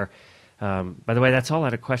way there. By the way, that's all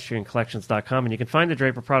at equestriancollections.com, and you can find the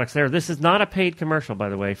Draper products there. This is not a paid commercial, by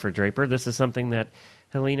the way, for Draper. This is something that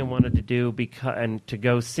Helena wanted to do and to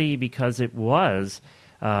go see because it was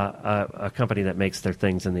a company that makes their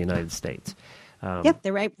things in the United States. Yep,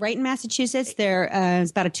 they're right in Massachusetts.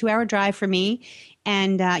 It's about a 2-hour drive for me.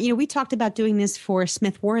 And, we talked about doing this for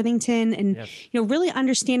Smith Worthington and, yes, really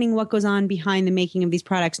understanding what goes on behind the making of these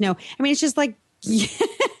products. No, it's just like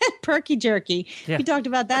perky jerky. Yeah. We talked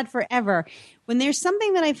about that forever. When there's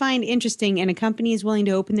something that I find interesting and a company is willing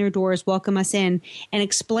to open their doors, welcome us in, and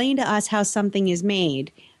explain to us how something is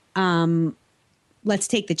made, let's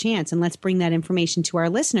take the chance and let's bring that information to our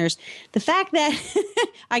listeners. The fact that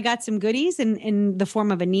I got some goodies in the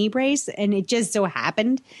form of a knee brace, and it just so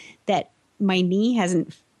happened that my knee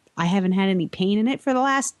hasn't I haven't had any pain in it for the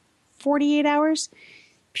last 48 hours.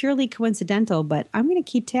 Purely coincidental, but I'm going to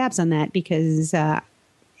keep tabs on that because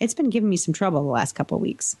it's been giving me some trouble the last couple of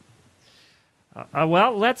weeks.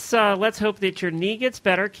 Well, let's hope that your knee gets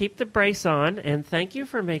better. Keep the brace on, and thank you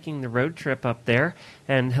for making the road trip up there.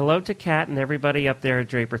 And hello to Kat and everybody up there at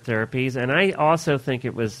Draper Therapies. And I also think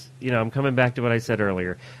it was, I'm coming back to what I said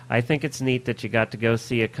earlier. I think it's neat that you got to go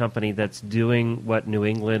see a company that's doing what New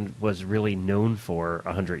England was really known for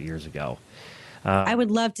 100 years ago. I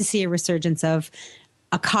would love to see a resurgence of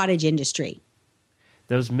a cottage industry.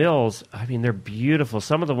 Those mills, I mean, they're beautiful.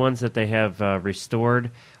 Some of the ones that they have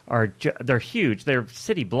restored they're huge. They're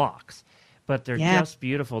city blocks, but they're just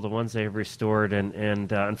beautiful. The ones they've restored,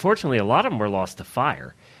 and unfortunately, a lot of them were lost to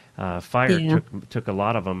fire. Fire took a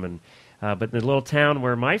lot of them, and but in the little town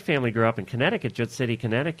where my family grew up in Connecticut, Jut City,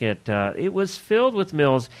 Connecticut, it was filled with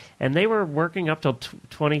mills, and they were working up till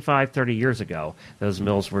 25, 30 years ago. Those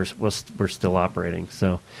mills were still operating.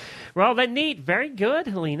 So, well, that's neat. Very good,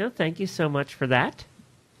 Helena. Thank you so much for that.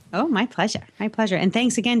 Oh, my pleasure. My pleasure. And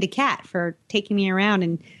thanks again to Kat for taking me around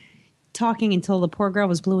and talking until the poor girl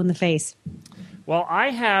was blue in the face. Well, I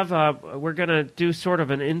have, we're going to do sort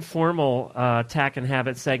of an informal Tack and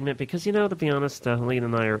Habit segment because, to be honest, Helene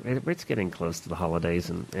and I it's getting close to the holidays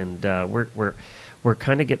and we're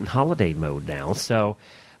kind of getting holiday mode now. So,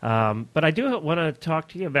 but I do want to talk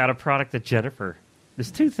to you about a product that there's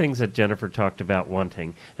two things that Jennifer talked about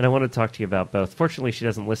wanting, and I want to talk to you about both. Fortunately, she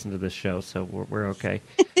doesn't listen to this show, so we're okay.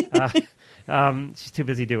 She's too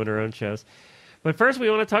busy doing her own shows. But first, we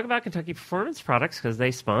want to talk about Kentucky Performance Products because they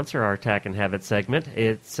sponsor our Tack and Habit segment.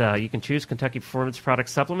 It's you can choose Kentucky Performance Product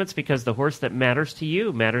supplements because the horse that matters to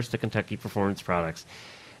you matters to Kentucky Performance Products.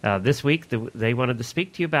 This week, they wanted to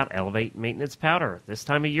speak to you about Elevate Maintenance Powder. This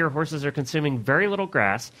time of year, horses are consuming very little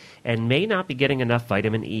grass and may not be getting enough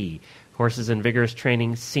vitamin E. Horses in vigorous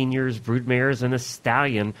training, seniors, broodmares, and a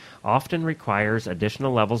stallion often requires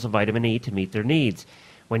additional levels of vitamin E to meet their needs.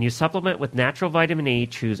 When you supplement with natural vitamin E,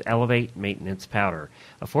 choose Elevate Maintenance Powder.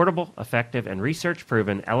 Affordable, effective, and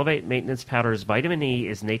research-proven, Elevate Maintenance Powder's vitamin E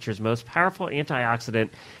is nature's most powerful antioxidant,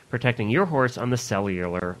 protecting your horse on the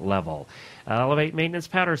cellular level. Elevate Maintenance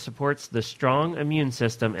Powder supports the strong immune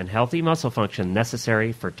system and healthy muscle function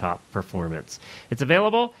necessary for top performance. It's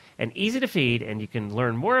available and easy to feed, and you can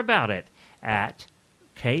learn more about it at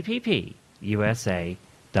kppusa.com.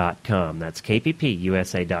 That's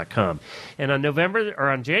kppusa.com. And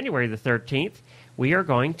on January the 13th, we are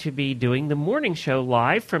going to be doing the morning show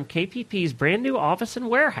live from KPP's brand new office and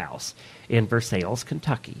warehouse in Versailles,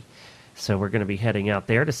 Kentucky. So we're going to be heading out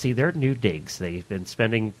there to see their new digs. They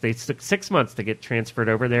took 6 months to get transferred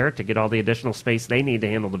over there to get all the additional space they need to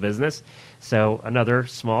handle the business. So another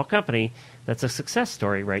small company that's a success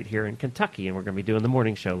story right here in Kentucky, and we're going to be doing the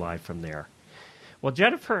morning show live from there. Well,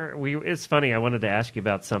 Jennifer, it's funny. I wanted to ask you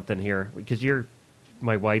about something here because you're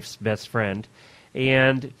my wife's best friend,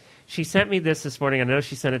 and she sent me this morning. I know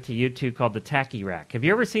she sent it to you too, called the Tacky Rack. Have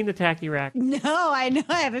you ever seen the Tacky Rack? No, I know.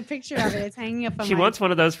 I have a picture of it. It's hanging up on She wants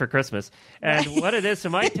one of those for Christmas. And what it is, so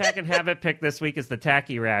my Tack and Habit pick this week is the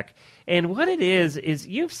Tacky Rack. And what it is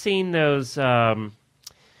you've seen those nylon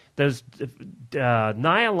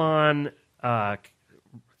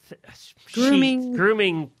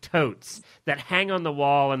grooming totes that hang on the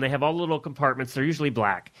wall, and they have all the little compartments. They're usually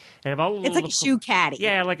black. And have all the it's like a shoe caddy.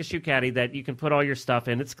 Yeah, like a shoe caddy that you can put all your stuff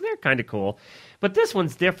in. They're kind of cool. But this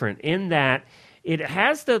one's different in that it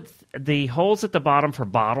has the holes at the bottom for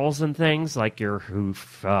bottles and things like your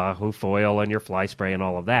hoof oil and your fly spray and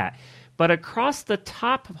all of that. But across the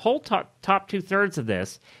top 2/3 of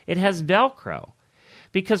this, it has Velcro.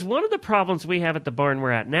 Because one of the problems we have at the barn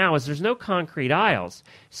we're at now is there's no concrete aisles.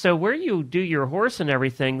 So where you do your horse and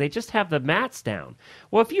everything, they just have the mats down.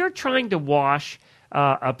 Well, if you're trying to wash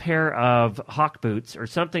a pair of hawk boots or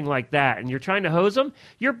something like that, and you're trying to hose them,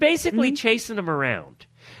 you're basically chasing them around.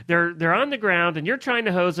 They're on the ground, and you're trying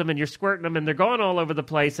to hose them, and you're squirting them, and they're going all over the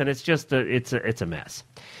place, and it's just it's a mess.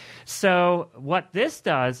 So what this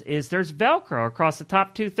does is there's Velcro across the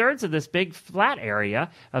top 2/3 of this big flat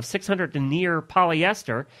area of 600 denier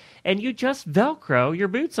polyester, and you just Velcro your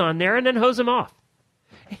boots on there and then hose them off.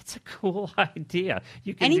 It's a cool idea.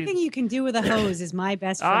 Anything you can do with a hose is my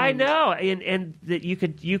best friend. I know, and that you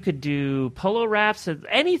could do polo wraps,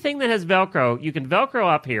 anything that has Velcro. You can Velcro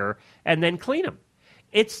up here and then clean them.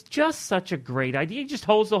 It's just such a great idea. You just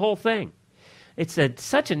hose the whole thing. It's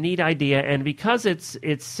such a neat idea, and because it's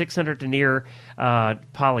 600 denier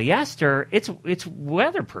polyester, it's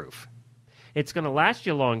weatherproof. It's going to last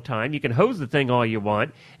you a long time. You can hose the thing all you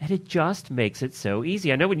want, and it just makes it so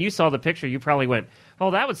easy. I know when you saw the picture, you probably went,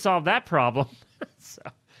 "Oh, that would solve that problem." So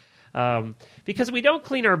because we don't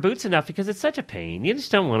clean our boots enough because it's such a pain. You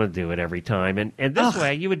just don't want to do it every time. And this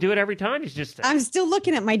way, you would do it every time. It's just I'm still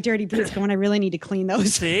looking at my dirty boots going, I really need to clean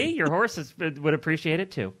those. See, your horses would appreciate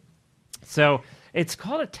it too. So it's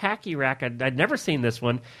called a tacky rack. I'd never seen this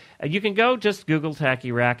one. You can go just Google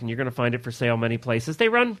tacky rack, and you're going to find it for sale many places. They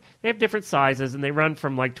have different sizes, and they run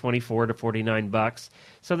from like $24 to $49.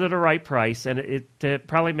 So they're the right price, and it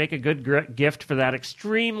probably make a good gift for that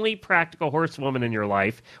extremely practical horsewoman in your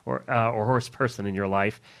life, or horse person in your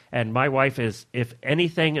life. And my wife is, if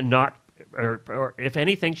anything, or if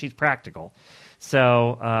anything, she's practical.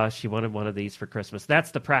 So she wanted one of these for Christmas.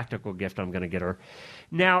 That's the practical gift I'm going to get her.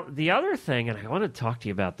 Now, the other thing, and I want to talk to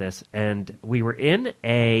you about this, and we were in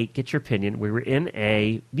get your opinion, we were in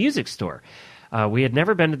a music store. We had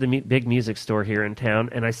never been to the big music store here in town,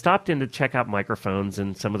 and I stopped in to check out microphones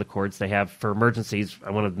and some of the cords they have for emergencies. I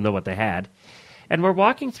wanted to know what they had. And we're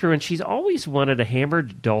walking through, and she's always wanted a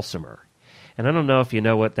hammered dulcimer. And I don't know if you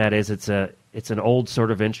know what that is. It's an old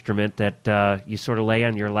sort of instrument that you sort of lay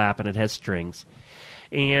on your lap, and it has strings.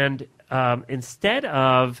 And instead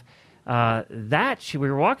of we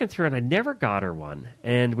were walking through, and I never got her one.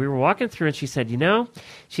 And we were walking through, and she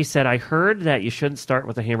said, I heard that you shouldn't start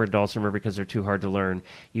with a hammered dulcimer because they're too hard to learn.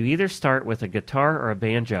 You either start with a guitar or a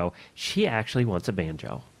banjo. She actually wants a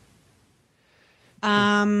banjo.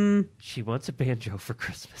 She wants a banjo for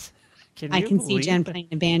Christmas. I can see Jen playing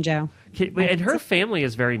a banjo. And her family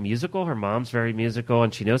is very musical. Her mom's very musical,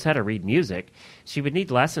 and she knows how to read music. She would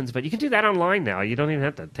need lessons, but you can do that online now. You don't even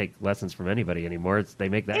have to take lessons from anybody anymore. They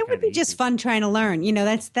make that. It would be just fun trying to learn. You know,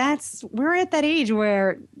 that's we're at that age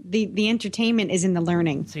where the entertainment is in the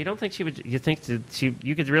learning. So you don't think she would? You think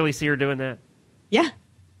you could really see her doing that? Yeah,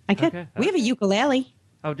 I could. Okay. We have a ukulele.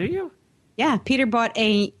 Oh, do you? Yeah, Peter bought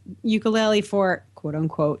a ukulele for quote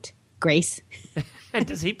unquote Grace. And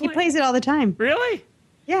does he play? He plays it all the time. Really?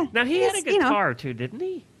 Yeah. Now, he had a guitar, too, didn't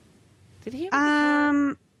he? Did he have a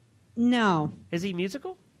guitar? No. Is he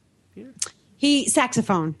musical? Peter? He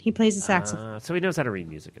saxophone. He plays the saxophone. So he knows how to read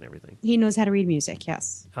music and everything. He knows how to read music,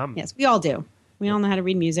 yes. Yes, we all do. We all know how to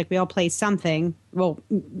read music. We all play something. Well,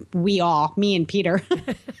 me and Peter.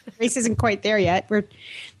 Grace isn't quite there yet.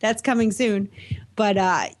 That's coming soon. But,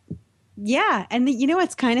 yeah. And you know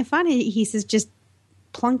what's kind of fun? He says just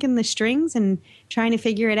plunking the strings and trying to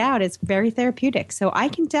figure it out. It's very therapeutic. So I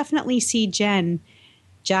can definitely see Jen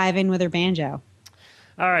jiving with her banjo.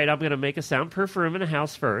 All right, I'm going to make a soundproof room in a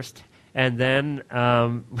house first, and then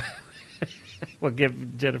we'll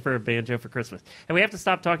give Jennifer a banjo for Christmas. And we have to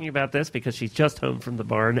stop talking about this because she's just home from the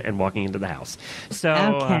barn and walking into the house.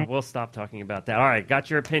 So we'll stop talking about that. All right, got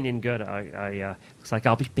your opinion. Good. I looks like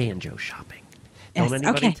I'll be banjo shopping. Don't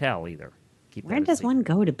anybody tell either. Where does one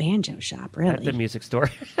go to banjo shop, really? At the music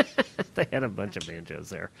store. They had a bunch of banjos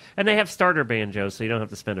there. And they have starter banjos, so you don't have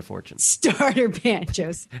to spend a fortune. Starter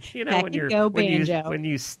banjos. You know, when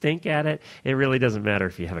you stink at it, it really doesn't matter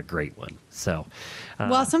if you have a great one. So,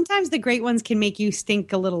 well, sometimes the great ones can make you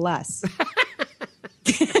stink a little less.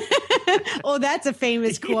 Oh, that's a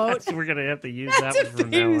famous quote. Yes, we're going to have to use that one from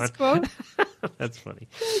now on. Quote. That's funny.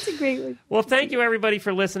 That's a great one. Well, thank you, everybody,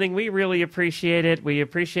 for listening. We really appreciate it. We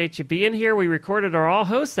appreciate you being here. We recorded our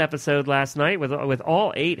all-host episode last night with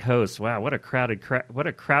all 8 hosts. Wow, what a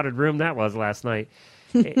crowded room that was last night.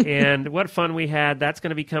 And what fun we had. That's going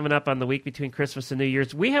to be coming up on the week between Christmas and New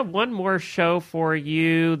Year's. We have one more show for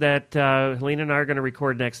you that Helena and I are going to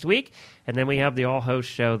record next week. And then we have the all-host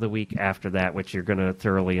show the week after that, which you're going to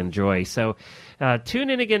thoroughly enjoy. So tune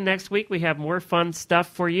in again next week. We have more fun stuff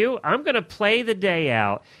for you. I'm going to play the day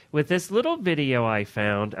out with this little video I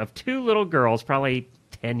found of 2 little girls, probably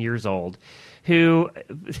 10 years old, who,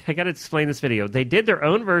 I got to explain this video. They did their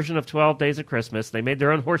own version of 12 Days of Christmas. They made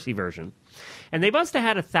their own horsey version. And they must have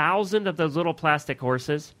had 1,000 of those little plastic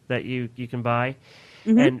horses that you can buy,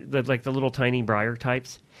 and the little tiny Breyer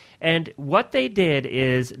types. And what they did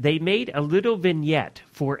is they made a little vignette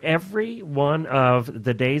for every one of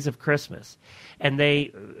the days of Christmas. And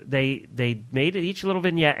they made each little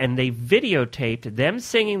vignette, and they videotaped them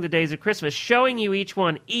singing the days of Christmas, showing you each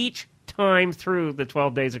one each time through the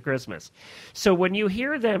 12 days of Christmas. So when you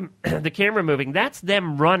hear them, the camera moving, that's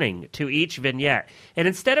them running to each vignette. And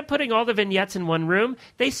instead of putting all the vignettes in one room,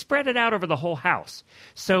 they spread it out over the whole house.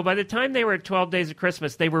 So by the time they were at 12 Days of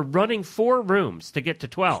Christmas, they were running 4 rooms to get to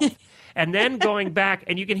 12. And then going back,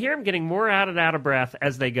 and you can hear them getting more out of breath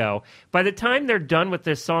as they go. By the time they're done with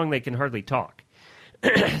this song, they can hardly talk.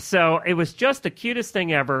 So it was just the cutest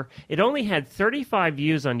thing ever. It only had 35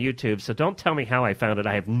 views on YouTube, so don't tell me how I found it.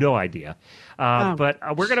 I have no idea. But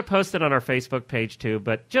we're going to post it on our Facebook page too.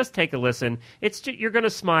 But just take a listen. You're going to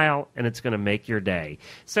smile, and it's going to make your day.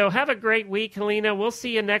 So have a great week, Helena. We'll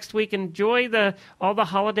see you next week. Enjoy all the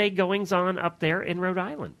holiday goings on up there in Rhode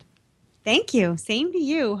Island. Thank you. Same to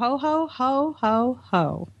you. Ho, ho, ho, ho,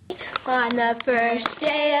 ho. On the first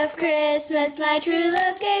day of Christmas, my true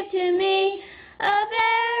love gave to me a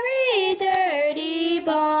very dirty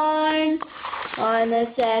barn. On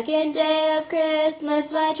the second day of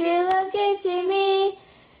Christmas, my true love gave to me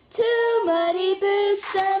 2 muddy boots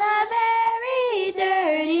and a very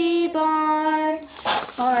dirty barn.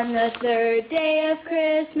 On the third day of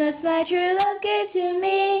Christmas, my true love gave to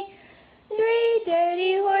me 3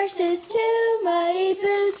 dirty horses, 2 muddy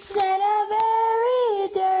boots, and a very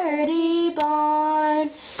dirty barn.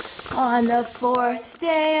 On the fourth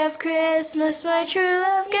day of Christmas, my true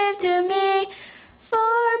love gave to me 4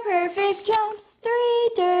 perfect jumps,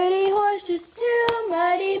 3 dirty horses, 2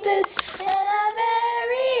 muddy boots, and a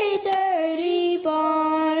very dirty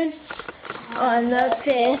barn. On the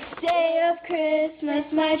fifth day of Christmas,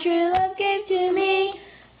 my true love gave to me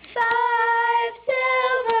 5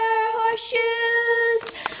 silver horseshoes,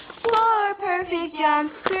 4 perfect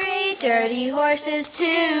jumps, 3 dirty horses,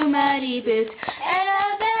 2 muddy boots, and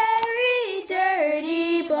a very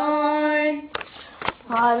dirty barn.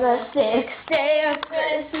 On the sixth day of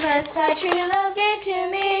Christmas, my true love gave to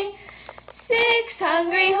me 6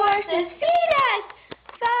 hungry horses, feed us,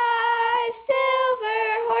 5 silver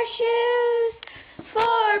horseshoes,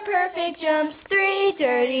 4 perfect jumps, 3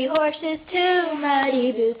 dirty horses, 2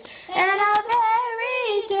 muddy boots, and a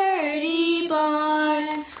very dirty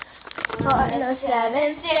barn. On the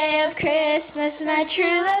seventh day of Christmas, my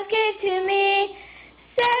true love gave to me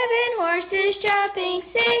 7 horses jumping,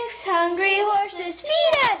 6 hungry horses,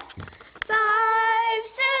 feed us, 5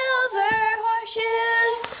 silver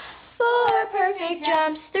horseshoes, 4 perfect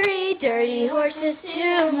jumps, 3 dirty horses,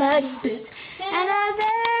 2 muddy boots, and a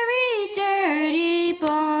very dirty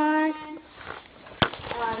barn.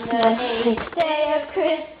 On the 8th day of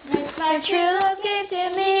Christmas, my true love gave to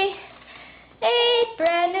me 8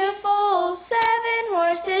 brand new foals, 7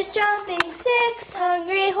 horses jumping, 6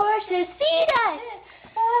 hungry horses, feed us,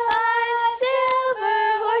 5 silver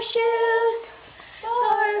horseshoes, 4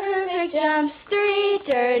 perfect jumps, 3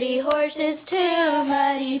 dirty horses, 2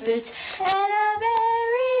 muddy boots, and a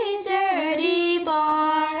very dirty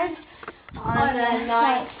barn. On the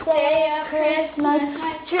 9th day of Christmas,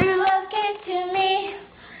 my true love gave to me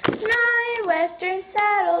 9 western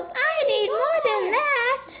saddles. I need more than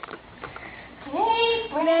that.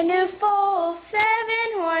 8 brand new foals, 7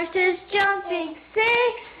 horses jumping, 6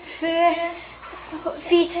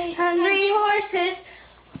 hungry horses,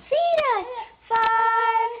 feed us, 5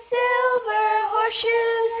 silver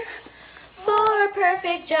horseshoes, 4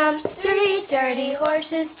 perfect jumps, 3 dirty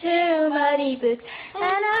horses, 2 muddy boots, and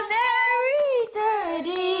a very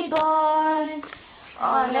dirty barn.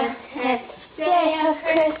 On the 10th day of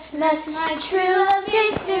Christmas, my true love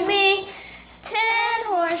gave to me 10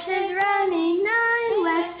 horses running, 9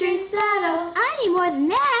 western saddles. I need more than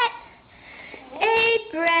that.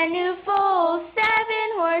 8 brand new foals, 7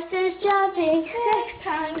 horses jumping, 6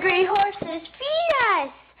 hungry horses, feed us,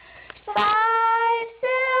 5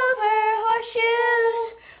 silver horseshoes,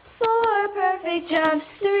 4 perfect jumps,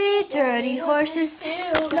 3 dirty horses,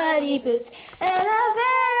 2 muddy boots, and a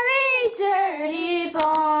very dirty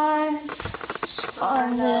barn.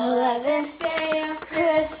 On the 11th day of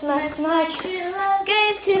Christmas, my true love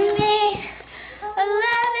gave to me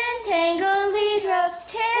 11 tangled lead ropes,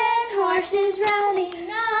 10 horses running,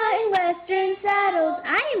 9 western saddles.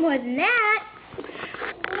 I need more than that.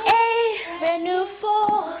 8 brand new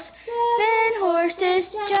foals, 7 horses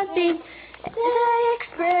jumping, 6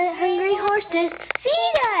 hungry horses,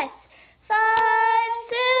 feed us, 5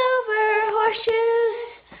 silver horseshoes,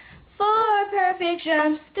 4 perfect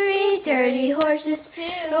jumps, 3 dirty horses,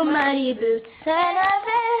 2 muddy boots, and a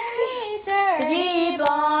very dirty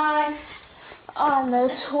barn. On the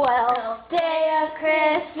 12th day of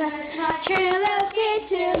Christmas, my true love gave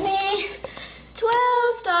to me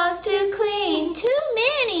 12 stalls to clean, too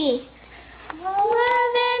many,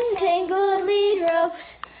 11 tangled lead ropes,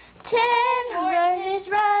 10 horses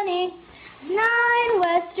running, 9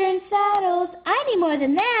 western saddles. I need more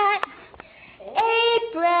than that.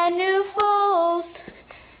 8 brand new foals,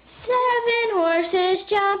 7 horses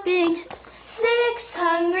jumping, 6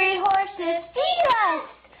 hungry horses, feed us,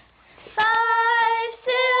 5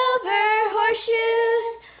 silver horseshoes,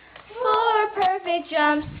 4 perfect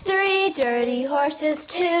jumps, 3 dirty horses,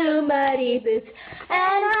 2 muddy boots,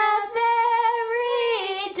 and a